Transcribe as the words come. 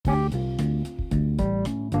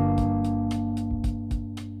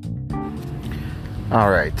All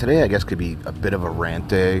right, today I guess could be a bit of a rant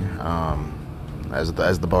day. As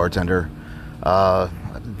the bartender, uh,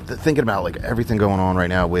 thinking about like everything going on right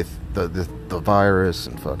now with the virus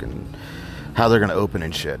and fucking how they're gonna open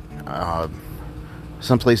and shit.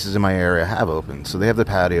 Some places in my area have opened, so they have the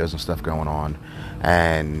patios and stuff going on,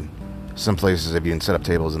 and some places have even set up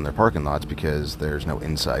tables in their parking lots because there's no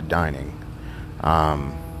inside dining.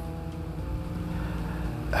 Um,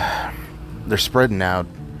 they're spreading out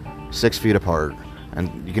 6 feet apart,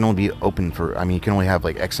 and you can only be open for, I mean, you can only have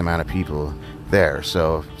like X amount of people there.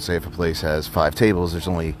 So say if a place has 5 tables, there's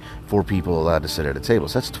only 4 people allowed to sit at a table,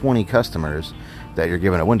 so that's 20 customers that you're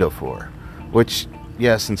given a window for, which,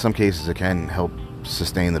 yes, in some cases it can help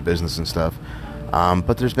sustain the business and stuff.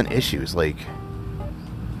 But there's been issues like,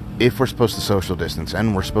 if we're supposed to social distance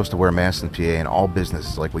and we're supposed to wear masks in PA in all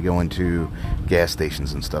businesses, like we go into gas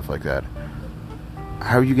stations and stuff like that,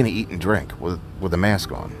 how are you going to eat and drink with a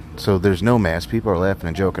mask on? So there's no mask. People are laughing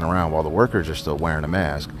and joking around while the workers are still wearing a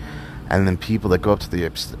mask. And then people that go up to the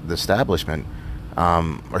establishment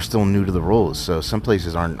are still new to the rules. So some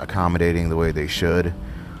places aren't accommodating the way they should.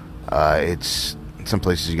 It's some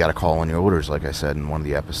places you got to call on your orders, like I said in one of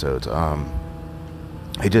the episodes. I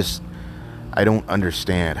don't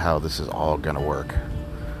understand how this is all going to work.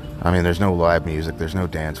 I mean, there's no live music, there's no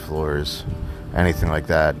dance floors, anything like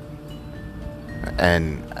that.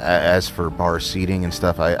 And as for bar seating and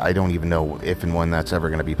stuff, I don't even know if and when that's ever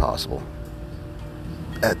going to be possible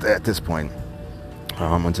at this point,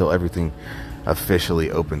 until everything officially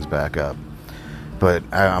opens back up. But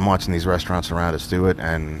I'm watching these restaurants around us do it,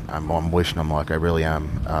 and I'm wishing them luck. I really am.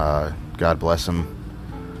 God bless them.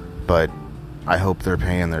 But I hope they're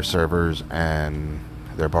paying their servers and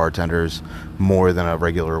their bartenders more than a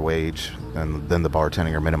regular wage, than the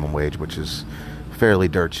bartending or minimum wage, which is fairly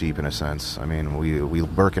dirt cheap in a sense. I mean, we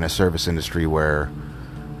work in a service industry where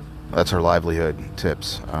that's our livelihood,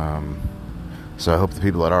 tips. So I hope the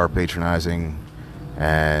people that are patronizing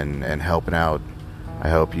and helping out, I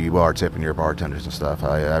hope you are tipping your bartenders and stuff.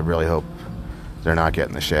 I really hope they're not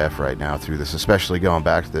getting the shaft right now through this, especially going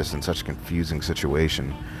back to this in such a confusing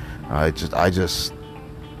situation. I just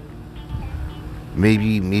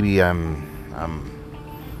maybe I'm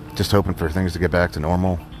just hoping for things to get back to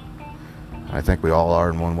normal. I think we all are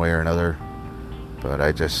in one way or another, but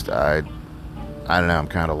I don't know, I'm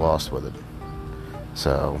kind of lost with it.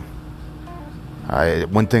 So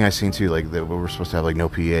one thing I seen too, like that we were supposed to have like no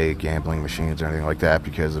PA gambling machines or anything like that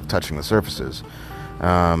because of touching the surfaces.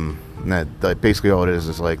 And that basically all it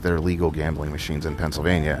is like they're legal gambling machines in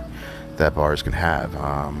Pennsylvania that bars can have.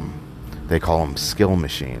 They call them skill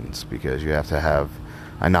machines because you have to have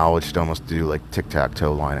a knowledge to almost do like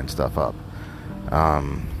tic-tac-toe line and stuff up.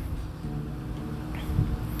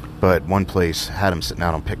 But one place had them sitting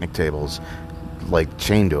out on picnic tables, like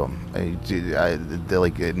chained to them. They're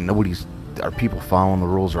like, are people following the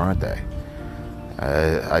rules or aren't they?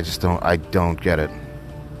 I don't get it.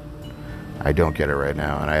 I don't get it right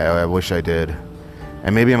now, and I wish I did.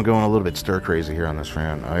 And maybe I'm going a little bit stir crazy here on this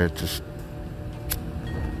rant. I've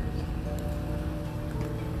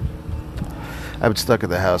been stuck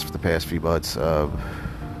at the house for the past few months,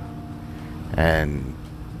 and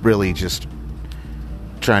really just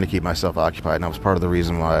trying to keep myself occupied, and that was part of the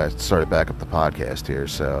reason why I started back up the podcast here.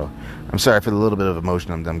 So I'm sorry for the little bit of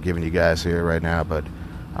emotion I'm giving you guys here right now, but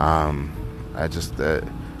one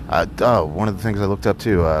of the things I looked up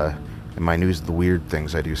too in my news, the weird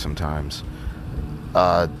things I do sometimes.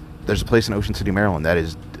 There's a place in Ocean City, Maryland that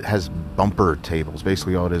has bumper tables.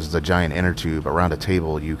 Basically, all it is a giant inner tube around a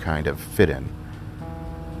table you kind of fit in.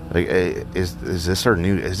 Like, is this our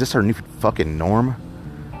new fucking norm?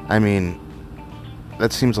 I mean,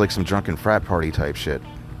 that seems like some drunken frat party type shit.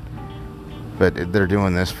 But they're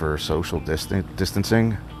doing this for social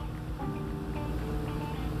distancing.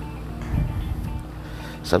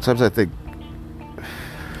 Sometimes I think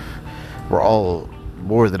we're all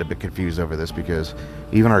more than a bit confused over this because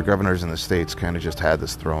even our governors in the states kind of just had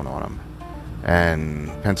this thrown on them. And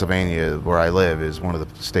Pennsylvania, where I live, is one of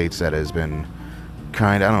the states that has been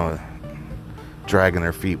kind of, I don't know, dragging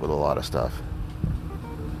their feet with a lot of stuff.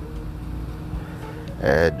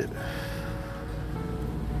 And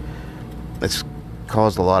it's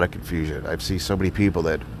caused a lot of confusion. I've seen so many people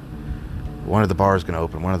that one of the bars going to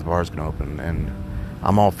open, and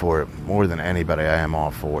I'm all for it. More than anybody, I am all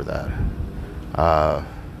for that.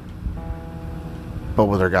 But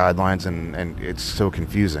with their guidelines, and it's so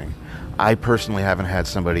confusing. I personally haven't had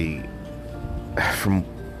somebody from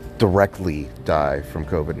directly die from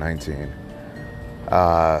COVID-19.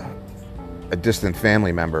 A distant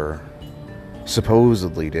family member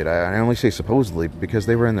supposedly did. I only say supposedly because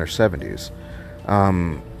they were in their 70s.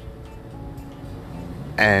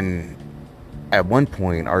 And at one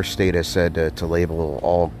point, our state has said to label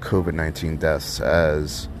all COVID-19 deaths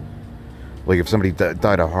as, like, if somebody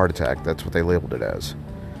died of a heart attack, that's what they labeled it as.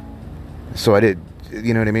 So I did,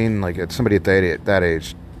 you know what I mean? Like, at somebody at that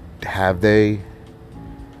age, did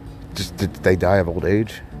they die of old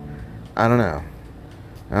age? I don't know.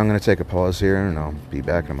 I'm going to take a pause here, and I'll be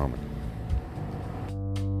back in a moment.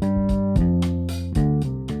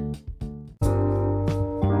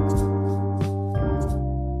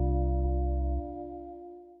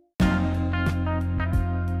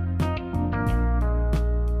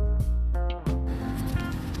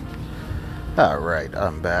 Alright,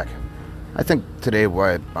 I'm back. I think today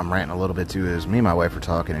why I'm ranting a little bit too is me and my wife were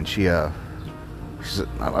talking, and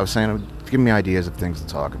I was saying, giving me ideas of things to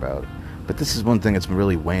talk about. But this is one thing that's been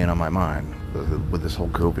really weighing on my mind with this whole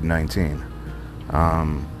COVID-19.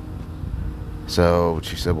 So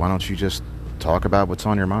she said, why don't you just talk about what's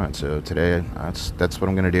on your mind? So today, that's what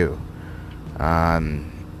I'm going to do.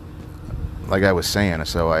 Like I was saying,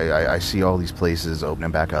 so I see all these places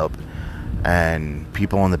opening back up and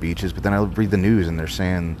people on the beaches, but then I read the news and they're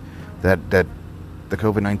saying that the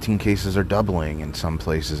COVID-19 cases are doubling in some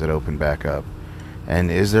places that open back up. And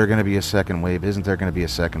is there going to be a second wave? Isn't there going to be a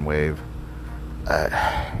second wave? I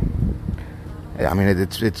mean,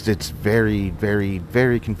 it's very, very,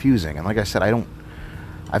 very confusing. And like I said,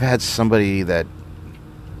 I've had somebody that,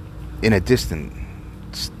 in a distant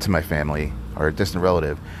to my family, or a distant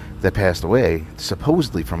relative, that passed away,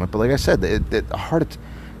 supposedly from it. But like I said, it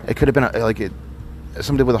could have been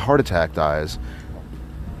somebody with a heart attack dies.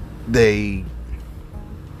 They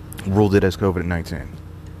ruled it as COVID-19.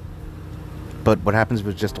 But what happens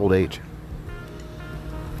with just old age?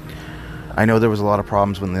 I know there was a lot of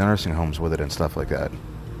problems with the nursing homes with it and stuff like that.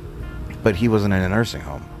 But he wasn't in a nursing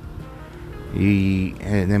home.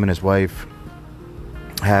 Him and his wife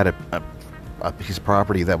had a piece of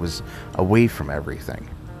property that was away from everything.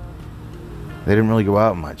 They didn't really go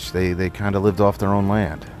out much. They kind of lived off their own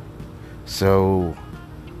land. So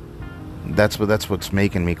that's what's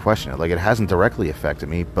making me question it. Like, it hasn't directly affected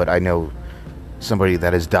me, but I know somebody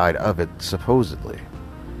that has died of it, supposedly.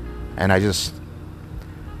 And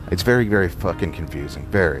it's very, very fucking confusing.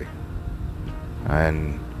 Very.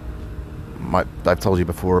 And I've told you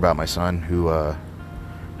before about my son who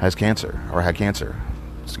has cancer, or had cancer.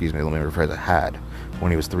 Excuse me, let me rephrase it. Had,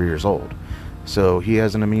 when he was 3 years old. So he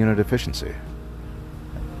has an immunodeficiency.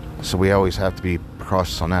 So we always have to be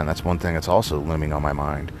cautious on that. And that's one thing that's also looming on my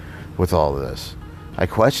mind with all of this. I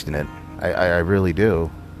question it. I really do.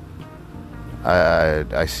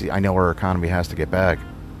 I know our economy has to get back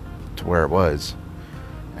to where it was.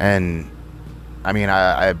 And I mean,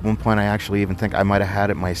 at one point I actually even think I might have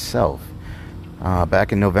had it myself.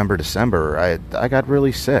 Back in November, December, I got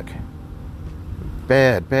really sick.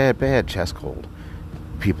 Bad chest cold.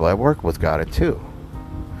 People I work with got it too.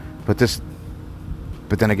 But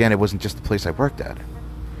then again, it wasn't just the place I worked at.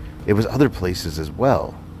 It was other places as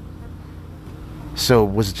well. So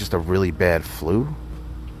was it just a really bad flu?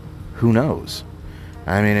 Who knows?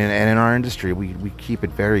 I mean, and in our industry, we keep it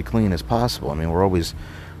very clean as possible. I mean, we're always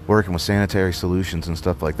working with sanitary solutions and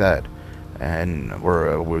stuff like that. And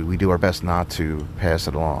we do our best not to pass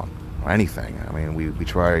it along or anything. I mean, we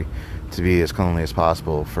try to be as cleanly as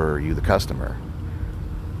possible for you, the customer.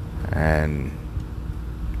 And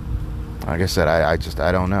like I said, I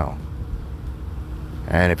don't know.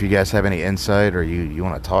 And if you guys have any insight, or you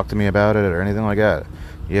want to talk to me about it or anything like that,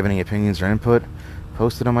 you have any opinions or input,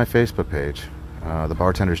 post it on my Facebook page, The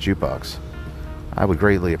Bartender's Jukebox. I would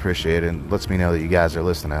greatly appreciate it, and lets me know that you guys are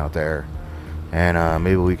listening out there. And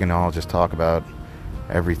maybe we can all just talk about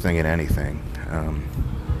everything and anything.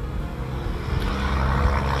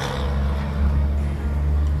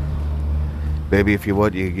 Maybe if you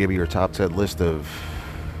would, you could give me your top 10 list of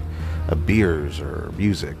beers or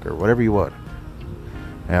music or whatever you would.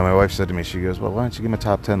 And my wife said to me, she goes, well, why don't you give me a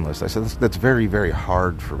top 10 list? I said, that's very, very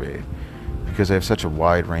hard for me because I have such a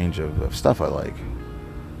wide range of stuff I like.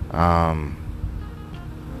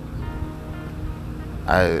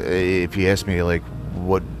 If you ask me, like,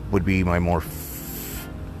 what would be my more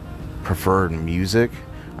preferred music,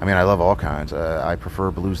 I mean, I love all kinds. I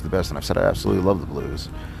prefer blues the best, and I've said I absolutely love the blues.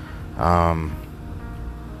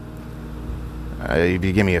 If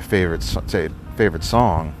you give me a favorite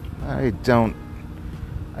song,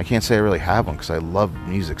 I can't say I really have one because I love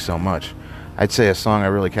music so much. I'd say a song I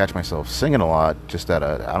really catch myself singing a lot, just I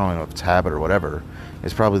don't know if it's habit or whatever,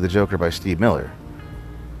 is probably The Joker by Steve Miller.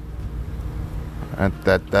 I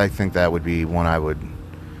think that would be one I would,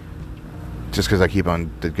 just because I keep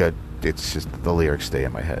on, it's just the lyrics stay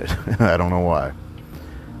in my head. I don't know why.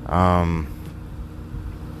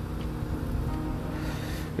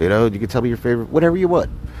 You know, you can tell me your favorite, whatever you want.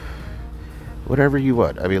 Whatever you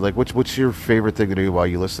want. I mean, like, what's your favorite thing to do while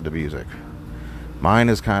you listen to music? Mine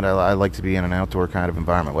is kind of, I like to be in an outdoor kind of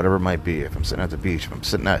environment, whatever it might be. If I'm sitting at the beach, if I'm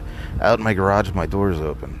sitting out in my garage with my doors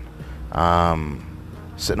open,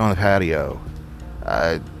 sitting on the patio.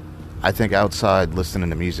 I think outside listening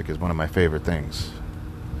to music is one of my favorite things.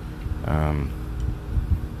 I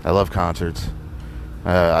love concerts.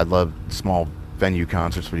 I love small venue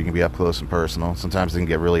concerts where you can be up close and personal. Sometimes they can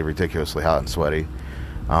get really ridiculously hot and sweaty.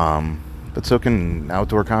 But so can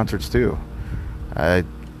outdoor concerts too. I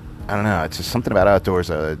don't know. It's just something about outdoors.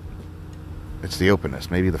 It's the openness,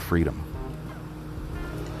 maybe the freedom.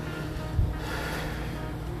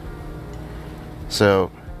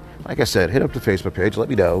 So, like I said, hit up the Facebook page. Let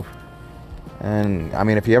me know. And I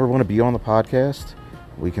mean, if you ever want to be on the podcast,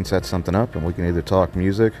 we can set something up, and we can either talk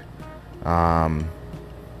music,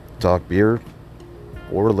 talk beer,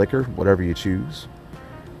 or liquor, whatever you choose.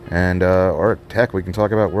 And or heck, we can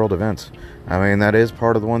talk about world events. I mean, that is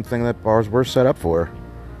part of the one thing that bars were set up for.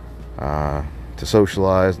 To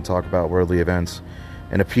socialize and talk about worldly events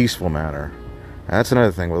in a peaceful manner. And that's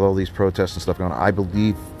another thing with all these protests and stuff going on. I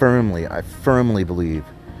firmly believe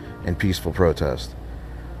in peaceful protest.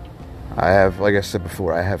 Like I said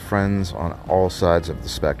before, I have friends on all sides of the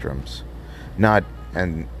spectrums.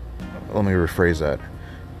 And let me rephrase that.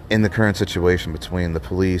 In the current situation between the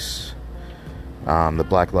police, the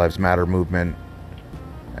Black Lives Matter movement,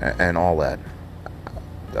 and all that,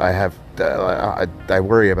 I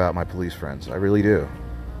worry about my police friends. I really do.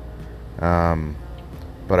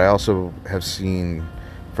 But I also have seen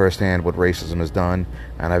firsthand what racism has done,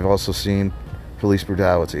 and I've also seen police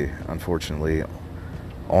brutality, unfortunately,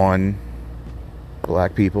 on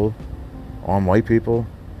black people, on white people,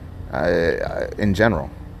 in general.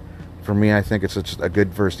 For me, I think it's a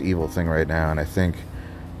good versus evil thing right now, and I think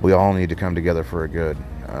we all need to come together for a good.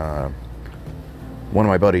 One of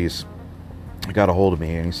my buddies got a hold of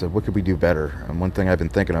me and he said, what could we do better? And one thing I've been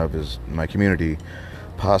thinking of is my community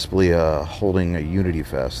possibly holding a unity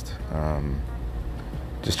fest,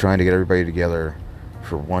 just trying to get everybody together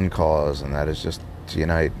for one cause, and that is just to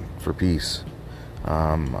unite for peace.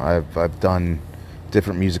 I've done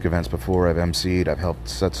different music events before. I've emceed, I've helped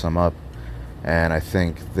set some up, and I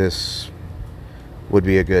think this would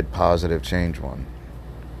be a good positive change one.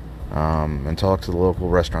 And talk to the local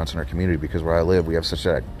restaurants in our community, because where I live we have such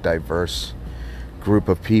a diverse group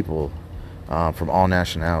of people from all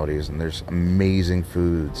nationalities, and there's amazing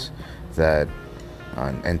foods that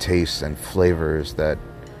and tastes and flavors that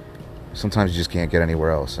sometimes you just can't get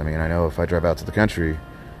anywhere else. I mean, I know if I drive out to the country,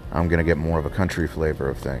 I'm going to get more of a country flavor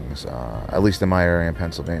of things, at least in my area in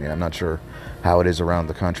Pennsylvania. I'm not sure how it is around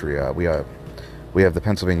the country. We have the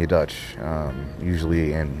Pennsylvania Dutch,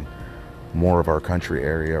 usually in more of our country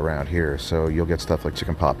area around here, so you'll get stuff like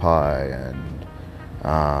chicken pot pie,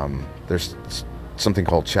 and there's something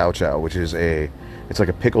called chow chow, which is it's like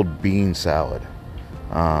a pickled bean salad.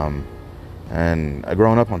 And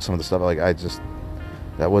growing up on some of the stuff,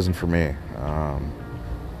 that wasn't for me.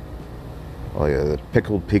 Well, yeah, the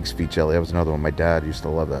pickled pig's feet jelly, that was another one. My dad used to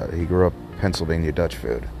love that. He grew up Pennsylvania Dutch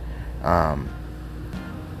food.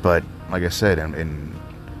 But like I said, in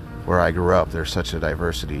where I grew up, there's such a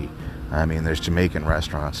diversity. I mean, there's Jamaican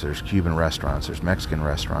restaurants, there's Cuban restaurants, there's Mexican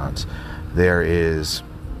restaurants, there is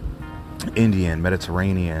Indian,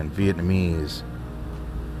 Mediterranean, Vietnamese.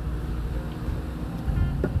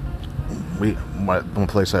 One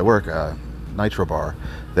place I work, Nitro Bar,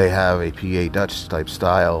 they have a PA Dutch type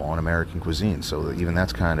style on American cuisine, so even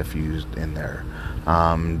that's kind of fused in there.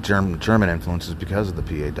 German influences because of the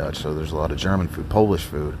PA Dutch, so there's a lot of German food, Polish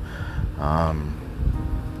food.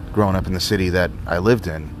 Growing up in the city that I lived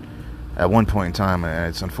in, at one point in time, and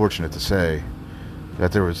it's unfortunate to say,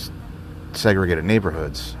 that there was segregated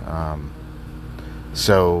neighborhoods.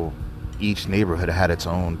 So each neighborhood had its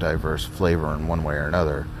own diverse flavor in one way or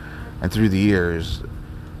another. And through the years,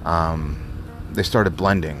 they started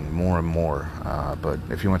blending more and more. But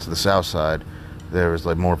if you went to the south side, there was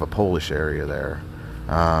like more of a Polish area there.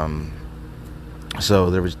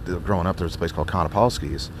 So growing up, there was a place called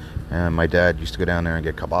Konopolski's, and my dad used to go down there and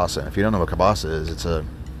get kielbasa. And if you don't know what kielbasa is,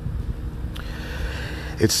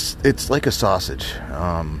 it's like a sausage.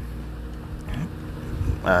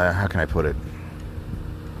 How can I put it?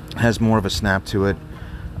 It has more of a snap to it.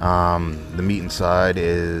 The meat inside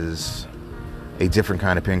is a different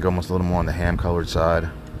kind of pink, almost a little more on the ham-colored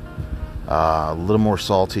side. A little more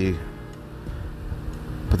salty.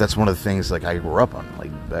 But that's one of the things like I grew up on.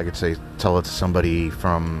 Like I could tell it to somebody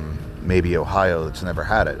from maybe Ohio that's never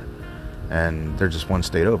had it, and they're just one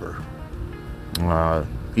state over.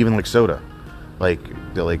 Even like soda, like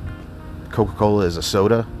Coca-Cola is a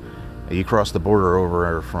soda. You cross the border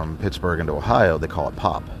over from Pittsburgh into Ohio, they call it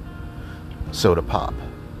pop. Soda pop.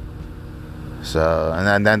 So,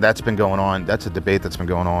 and then that's been going on. That's a debate that's been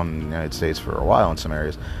going on in the United States for a while in some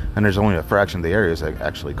areas. And there's only a fraction of the areas that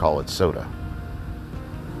actually call it soda.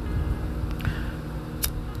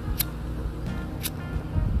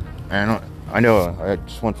 And I know I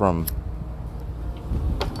just went from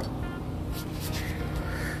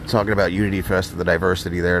talking about Unity Fest, the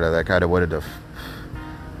diversity there, to that kind of what the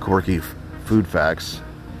quirky food facts.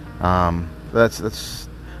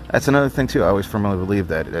 That's another thing too. I always firmly believe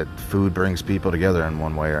that food brings people together in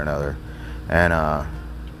one way or another. And I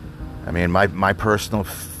mean, my personal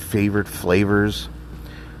favorite flavors,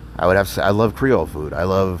 I would have to say, I love Creole food. I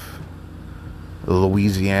love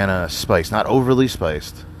Louisiana spice, not overly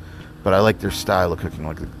spiced, but I like their style of cooking,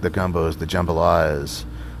 like the gumbos, the jambalayas,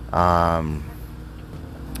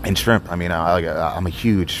 and shrimp. I mean, I'm a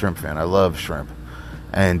huge shrimp fan. I love shrimp.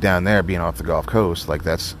 And down there, being off the Gulf Coast, like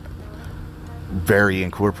that's very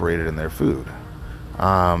incorporated in their food.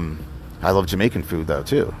 I love Jamaican food though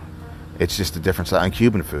too. It's just a different style. And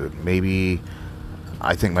Cuban food. Maybe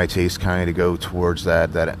I think my taste kind of go towards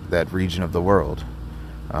that region of the world.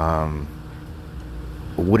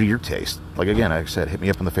 What are your tastes? Like again, like I said, hit me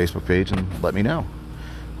up on the Facebook page and let me know.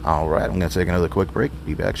 All right, I'm going to take another quick break.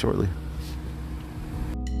 Be back shortly.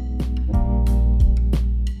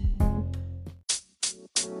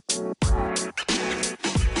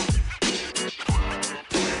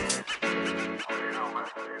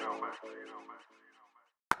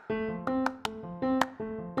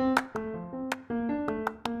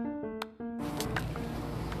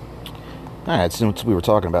 Alright, since we were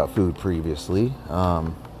talking about food previously,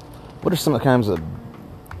 what are some of the kinds of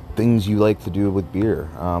things you like to do with beer?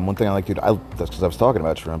 One thing I like to do, that's because I was talking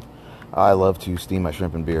about shrimp, I love to steam my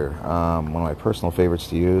shrimp in beer. One of my personal favorites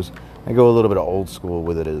to use, I go a little bit of old school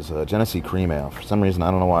with it, is Genesee Cream Ale. For some reason,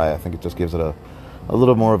 I don't know why, I think it just gives it a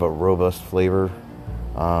little more of a robust flavor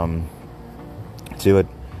to it.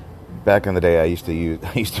 Back in the day, I used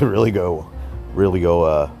to really go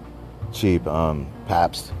cheap.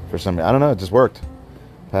 Pabst, for some reason, I don't know, it just worked.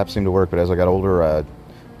 Pabst seemed to work, but as I got older,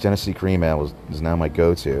 Genesee Cream Ale is now my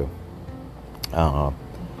go-to.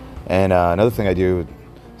 And another thing I do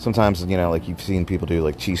sometimes, like you've seen people do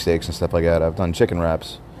like cheesesteaks and stuff like that. I've done chicken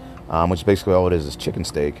wraps, which basically all it is chicken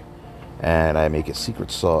steak, and I make a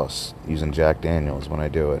secret sauce using Jack Daniels when I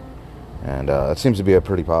do it, and that seems to be a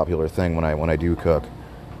pretty popular thing when I do cook.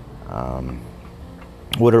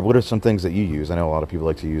 What are some things that you use? I know a lot of people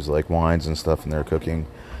like to use like wines and stuff in their cooking.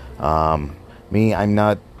 Me, I'm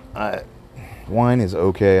not. Wine is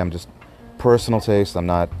okay. I'm just personal taste. I'm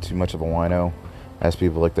not too much of a wino, as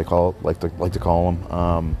people like to call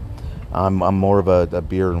them. I'm more of a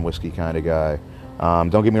beer and whiskey kind of guy.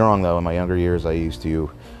 Don't get me wrong though. In my younger years, I used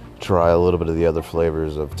to try a little bit of the other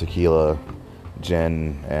flavors of tequila,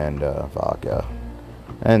 gin, and vodka,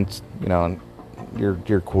 and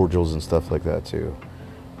your cordials and stuff like that too.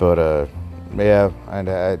 But yeah,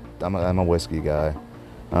 I'm a whiskey guy.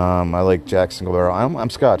 I like Jack Single Barrel. I'm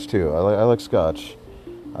Scotch too. I like Scotch.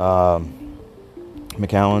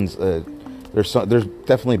 Macallan's. There's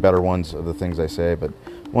definitely better ones of the things I say, but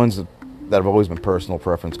ones that have always been personal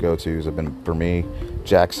preference go-tos have been for me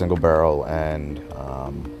Jack Single Barrel and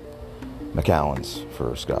Macallan's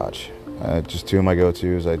for Scotch. Just two of my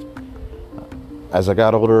go-tos. As I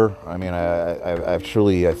got older, I mean, I've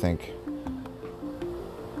truly, I think,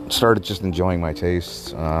 started just enjoying my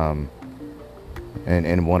tastes and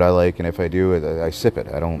what I like, and if I do it, I sip it.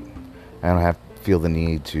 I don't have to feel the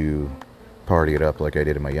need to party it up like I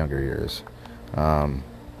did in my younger years. And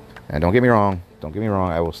don't get me wrong,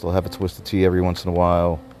 I will still have a twisted tea every once in a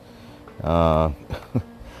while. I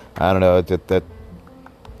don't know, that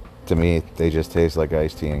to me, they just taste like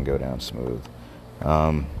iced tea and go down smooth.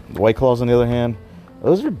 White Claws, on the other hand,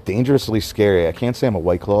 those are dangerously scary. I can't say I'm a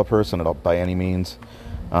White Claw person by any means.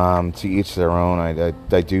 To each their own.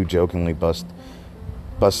 I do jokingly bust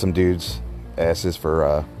some dudes' asses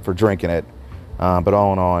for drinking it. But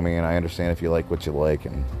all in all, I mean, I understand if you like what you like,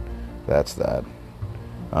 and that's that.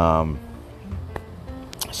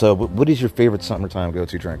 So, what is your favorite summertime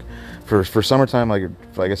go-to drink? For summertime,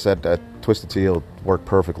 like I said, Twisted Tea will work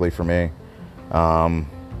perfectly for me.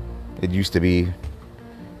 It used to be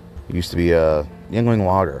Yuengling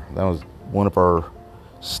Lager. That was one of our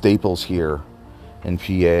staples here in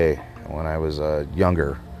PA when I was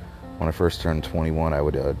younger. When I first turned 21, I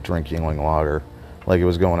would drink Yuengling Lager like it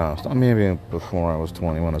was going out. Maybe before I was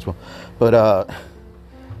 21 as well. But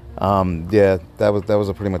yeah, that was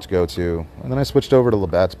a pretty much go-to. And then I switched over to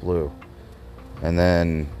Labatt's Blue. And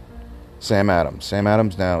then Sam Adams. Sam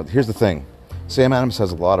Adams. Now, here's the thing. Sam Adams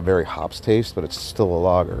has a lot of very hops taste, but it's still a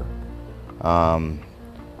lager.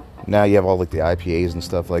 Now you have all like the IPAs and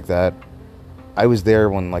stuff like that. I was there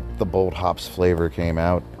when like the bold hops flavor came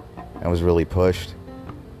out and was really pushed.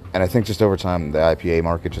 And I think just over time, the IPA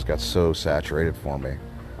market just got so saturated for me.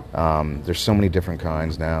 There's so many different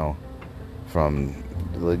kinds now, from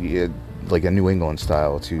like a New England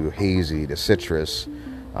style to hazy to citrus,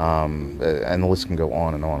 and the list can go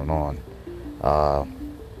on and on and on.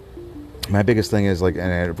 My biggest thing is like,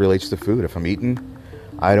 and it relates to food. If I'm eating,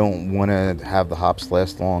 I don't want to have the hops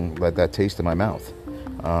last long, let that taste in my mouth.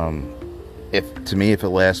 If it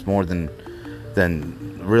lasts more than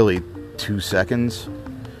really 2 seconds,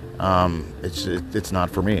 it's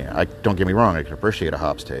not for me. Don't get me wrong, I can appreciate a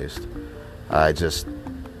hops taste.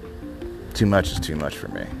 Too much is too much for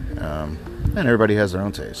me. And everybody has their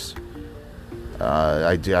own tastes.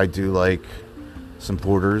 I do like some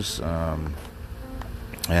porters,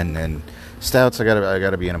 and stouts. I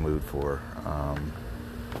gotta be in a mood for.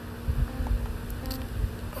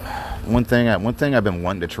 One thing I've been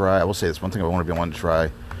wanting to try. I will say this. One thing I want to be wanting to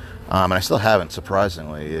try, and I still haven't,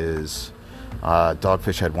 surprisingly, is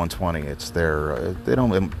Dogfish Head 120. It's their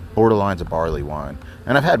borderline's a barley wine,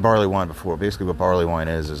 and I've had barley wine before. Basically, what barley wine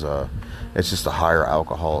is it's just a higher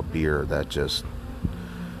alcohol beer that just,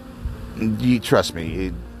 you trust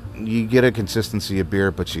me, you get a consistency of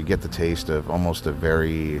beer, but you get the taste of almost a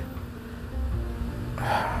very,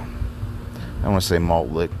 I want to say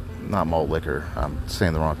not malt liquor. I'm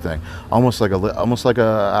saying the wrong thing. Almost like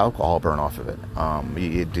a alcohol burn off of it.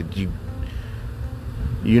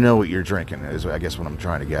 You know what you're drinking is, I guess, what I'm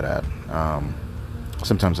trying to get at.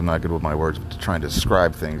 Sometimes I'm not good with my words, but trying to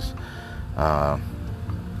describe things,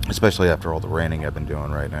 especially after all the ranting I've been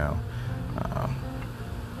doing right now.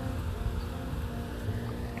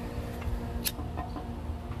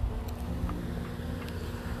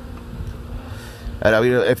 And I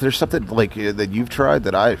mean, if there's something like that you've tried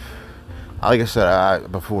that like I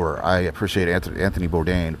said before, I appreciate Anthony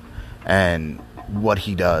Bourdain and what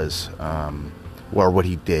he does, or what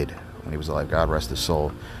he did when he was alive. God rest his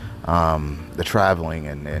soul. The traveling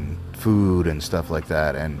and food and stuff like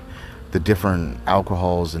that, and the different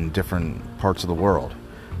alcohols in different parts of the world.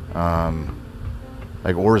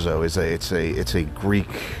 Like orzo it's a Greek.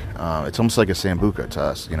 It's almost like a sambuca to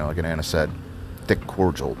us, like an anisette, thick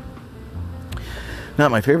cordial. Not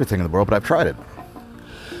my favorite thing in the world, but I've tried it.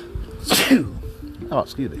 Oh,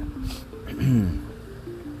 excuse me.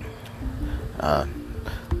 A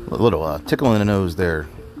little tickle in the nose there.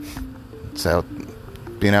 It's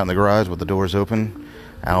being out in the garage with the doors open,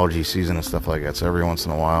 allergy season and stuff like that. So every once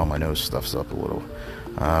in a while, my nose stuffs up a little.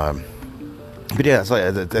 But yeah, it's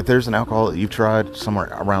like, if there's an alcohol that you've tried somewhere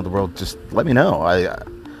around the world, just let me know.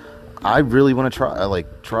 I really want to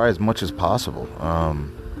try as much as possible.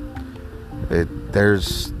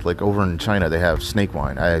 There's like over in China, they have snake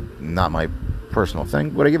wine. Not my personal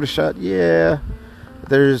thing. Would I give it a shot? Yeah.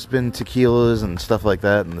 There's been tequilas and stuff like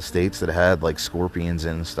that in the States that had like scorpions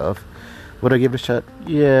in and stuff. Would I give it a shot?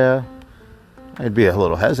 Yeah. I'd be a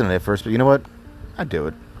little hesitant at first, but you know what? I'd do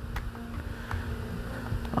it.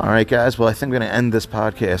 Alright, guys. Well, I think I'm going to end this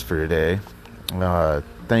podcast for today.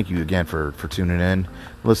 Thank you again for tuning in,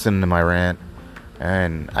 listening to my rant.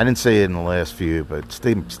 And I didn't say it in the last few, but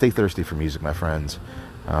stay thirsty for music, my friends.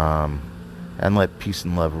 And let peace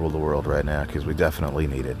and love rule the world right now, because we definitely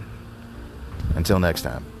need it. Until next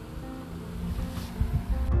time.